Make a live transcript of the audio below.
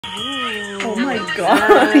Oh my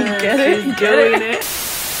god, get it, get it.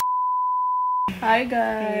 Hi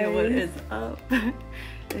guys. Hey, what is up?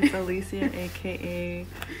 It's Alicia, aka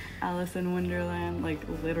Alice in Wonderland, like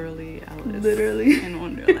literally Alice in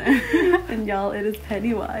Wonderland. And y'all, it is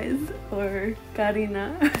Pennywise or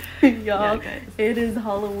Karina. Y'all, yeah, it is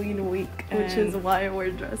Halloween week, which is why we're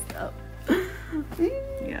dressed up.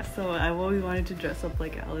 Yeah, so I've always wanted to dress up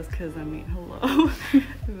like Alice because I mean, hello.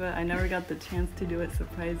 But I never got the chance to do it,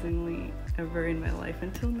 surprisingly, ever in my life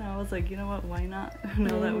until now. I was like, you know what, why not?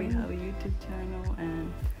 Now that we have a YouTube channel,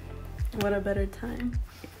 and what a better time.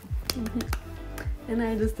 And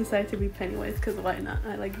I just decided to be Pennywise because why not?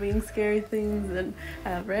 I like being scary things, and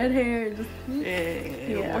I have red hair. Just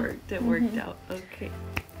it worked out. Okay.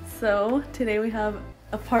 So today we have,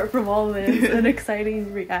 apart from all this, an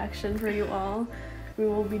exciting reaction for you all. We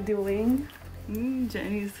will be doing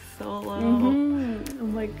Jennie SOLO. Oh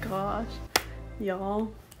my gosh,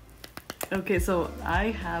 y'all. Okay, so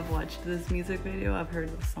I have watched this music video. I've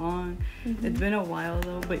heard the song. It's been a while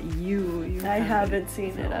though, but you I haven't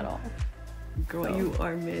seen it at all. Girl, so. You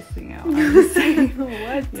are missing out. I'm just saying.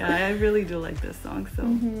 What? Yeah, I really do like this song. So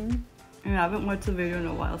I haven't watched the video in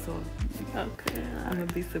a while, so okay, I'm gonna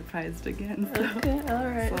be surprised again. So. Okay, all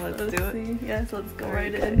right. So let's do it. Yes, let's go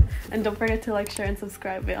right in. And don't forget to like, share, and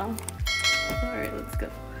subscribe, y'all. All right, let's go.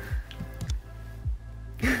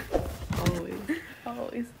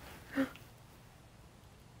 Always.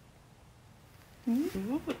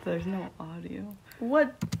 Ooh, there's no audio.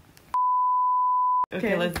 What?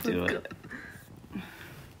 Okay, let's do it.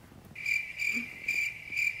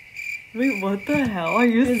 Wait, what the hell? Are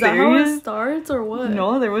you serious? Is that how it starts or what?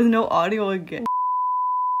 No, there was no audio again.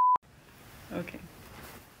 Okay.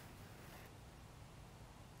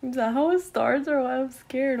 Is that how it starts or what? I'm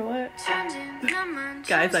scared. What?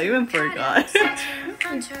 Guys, I even forgot.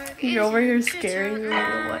 You're over here scaring me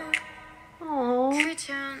or what? Aww.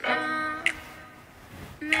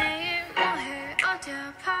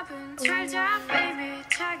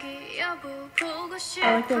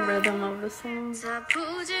 I like the rhythm of the song.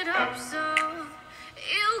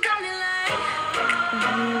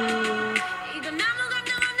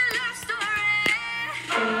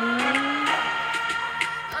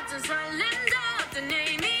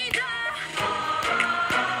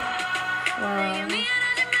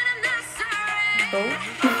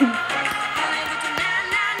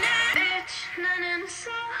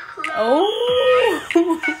 Oh! Yes.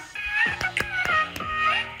 Ooh.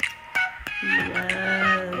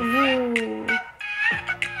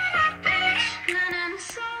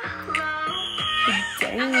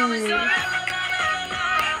 Dang.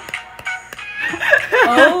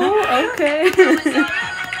 Oh, okay.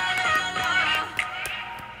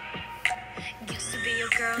 Used to be your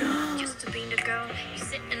girl, used to be the girl. You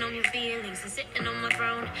sitting on your feelings and sitting on my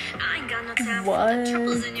throne. I ain't got no time for the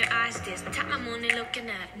troubles in your eyes. This time I'm only looking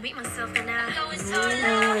at me, myself, and I. Oh my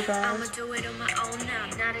gosh. I'ma do it on my own now.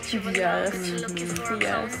 Now that you're alone, that you're looking for a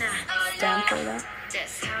clone now. Stand for that.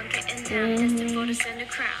 That's how I'm getting down. Destined for the center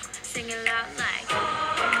crown. Singing loud like.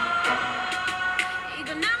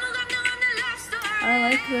 I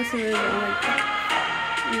like this rhythm. Like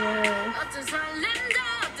yeah.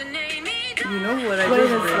 You know what I Wait,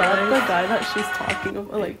 just is realized? that the guy that she's talking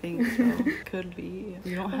about? Like, I think so. Could be.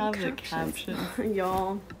 You don't have the caption.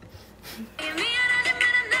 Y'all.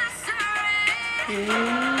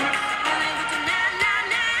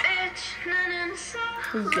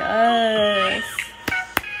 Yes.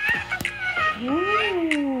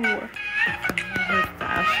 Ooh. Her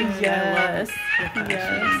fashion. Yes. I love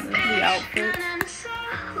Yes. the The outfit.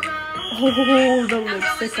 Oh, the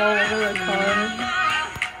lipstick all over the car.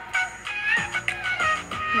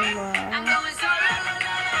 Wow.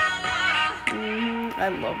 I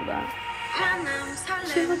love that.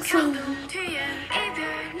 She looks so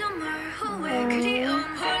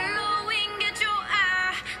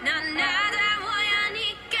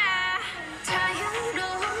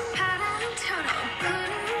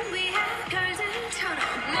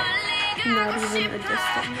not even a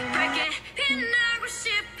distant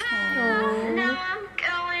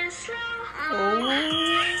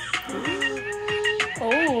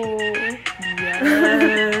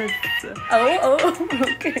Yes. Oh,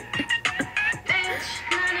 okay.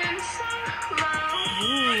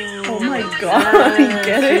 Oh my god,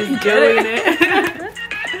 get it, get it.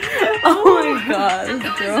 Oh my god,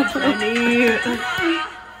 girl.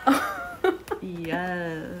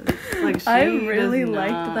 Yes. Like she I really does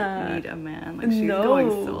liked not that. need a man. Like, she's going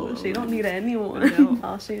solo. She don't need anyone. No.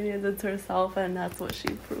 All she needs is herself, and that's what she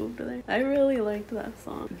proved there. I really liked that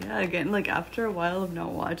song. Yeah, again, like after a while of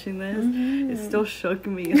not watching this, Mm-hmm. it still shook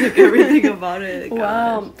me. Like everything about it.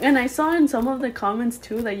 Wow. Gosh. And I saw in some of the comments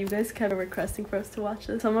too that you guys kept requesting for us to watch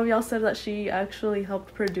this. Some of y'all said that she actually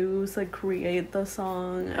helped produce, like create the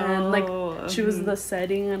song, and like choose the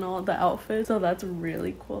setting and all the outfits. So that's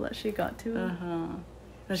really cool that she got to.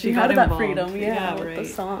 That She got had that involved. freedom, yeah, with right. the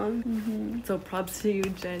song. Mm-hmm. So props to you,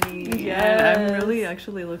 Jennie. Yes. And I'm really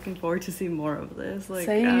actually looking forward to see more of this. Like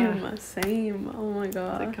Same. Oh my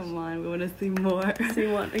gosh. Like, come on, we want to see more. See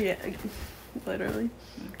what? Yeah, literally.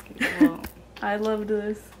 Okay, well. I loved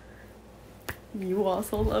this. You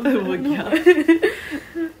also loved it. Well,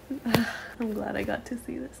 yeah. I'm glad I got to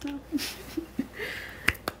see this now.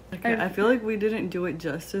 Okay, I feel like we didn't do it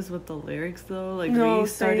justice with the lyrics though. Like No, we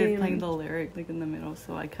started same. playing the lyric like in the middle,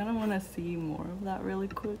 so I kind of want to see more of that really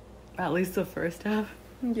quick. At least the first half.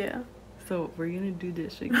 Yeah. So we're gonna do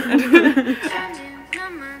this again.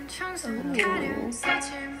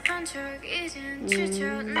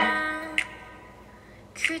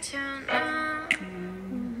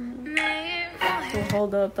 Oh,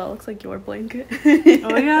 hold up, that looks like your blanket.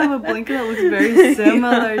 Oh yeah, I have a blanket that looks very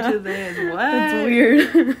similar to this. What? That's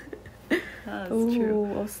weird. That's Ooh,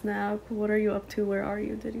 true. oh snap. What are you up to? Where are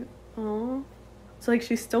you? Did you? Oh. It's like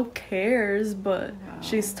she still cares, but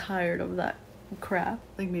she's tired of that crap.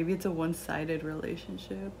 Like maybe it's a one-sided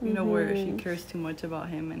relationship, you know, where she cares too much about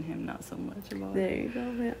him and him not so much about There you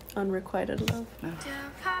go. Yeah. Unrequited love.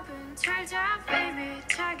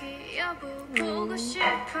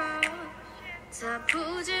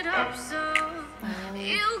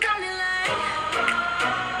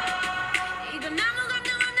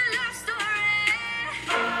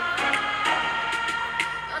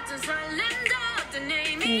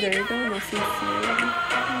 There you go. No sincere.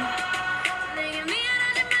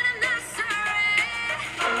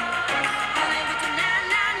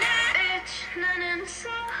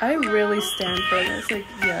 I really stand for this. Like,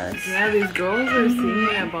 yes. Yeah, these girls are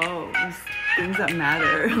singing about things that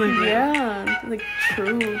matter. Like, yeah, like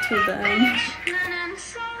true to them.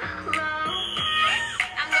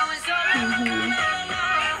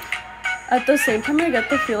 At the same time, I get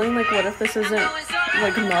the feeling like, what if this isn't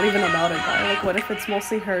like not even about a guy? Like, what if it's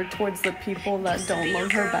mostly her towards the people that don't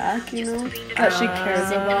love her back, you know, that she cares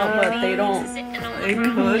about, but they don't. It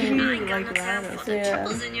could be like that. Yeah.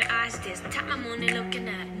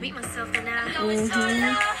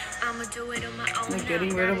 Like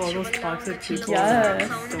getting rid of all those toxic people Yes. that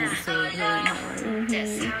don't serve her and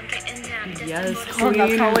her. Yes, Oh, queen.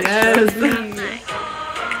 that's how it Yes. should be.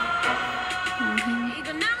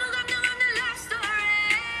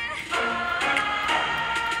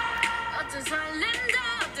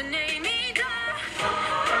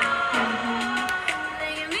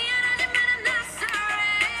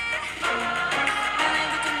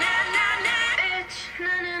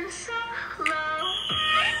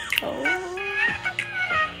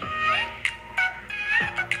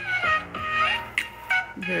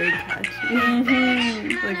 Very catchy.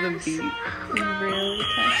 Like the beat. Really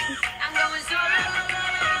catchy.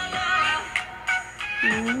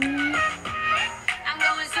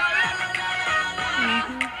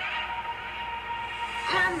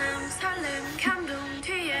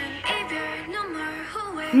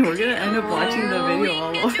 We're gonna end up watching the video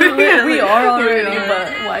all over again. We are already,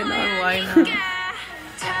 but why not? Why not?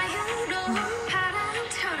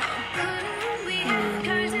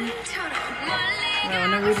 I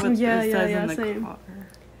wanna read what Yeah, it yeah, says yeah, in the same. car.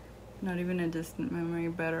 Not even a distant memory,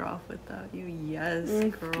 better off without you. Yes,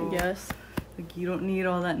 girl. Yes. Like, you don't need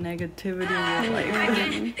all that negativity in your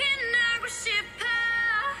life.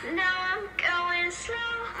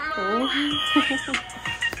 Oh.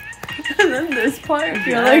 And then this part,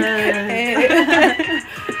 you're like, hey.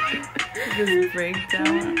 This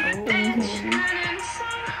breakdown.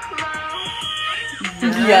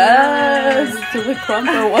 Yes, to the crump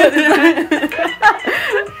or what is that?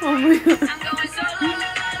 Oh my god.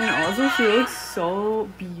 And also, she looks so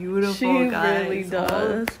beautiful, She guys. really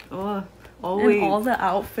does. Always. And all the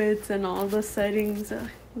outfits and all the settings.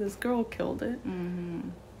 This girl killed it.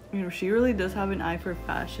 You know, she really does have an eye for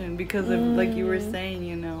fashion because of, like you were saying,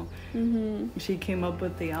 you know, she came up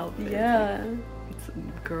with the outfit. Yeah. It's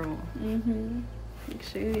girl.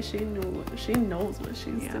 She knows what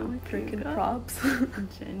she's doing. Freaking props.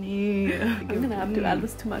 Jennie. I'm gonna have to add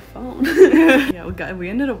this to my phone. Yeah, we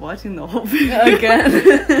ended up watching the whole video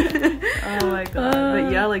again. Oh my god.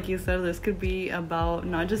 But yeah, like you said, this could be about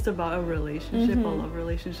not just about a relationship, a love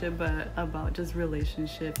relationship, but about just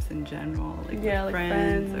relationships in general, like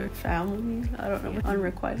friends or family. I don't know,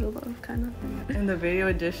 unrequited love kind of. In the video,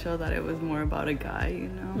 it did show that it was more about a guy, you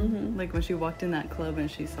know, like when she walked in that club and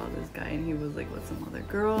she saw this guy and he was like with some other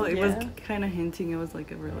girl. It was kind of hinting it was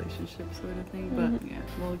like a relationship sort of thing. But yeah,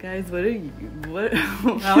 well, guys, what I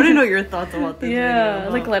want to know your thoughts about this video.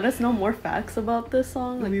 Like let us know more facts about this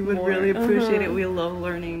song. Like, we would really appreciate it. We love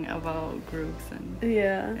learning about groups and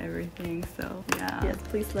everything. So yes,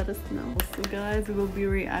 please let us know. So guys, we will be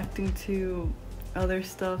reacting to other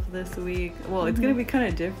stuff this week. Well, it's gonna be kind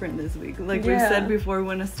of different this week. Like we said before, we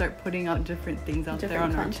want to start putting out different things out there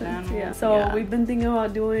on our channel. So we've been thinking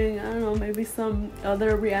about doing, I don't know, maybe some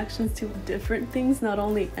other reactions to different things, not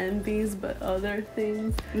only envies but other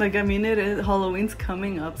things. Like, I mean, it is Halloween's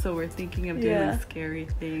coming up, so we're thinking of doing like scary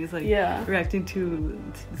things, like reacting to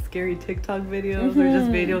scary TikTok videos or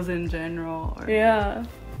just videos in general. Or,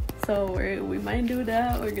 so we might do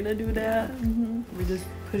that. We're gonna do that. We're just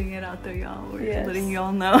putting it out there, y'all. We're letting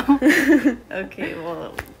y'all know. Okay,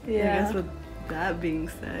 well, I guess with that being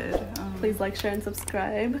said, please like, share, and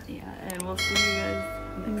subscribe. Yeah, and we'll see you guys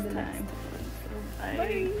next time. So,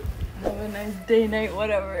 bye. Have a nice day, night,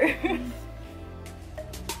 whatever.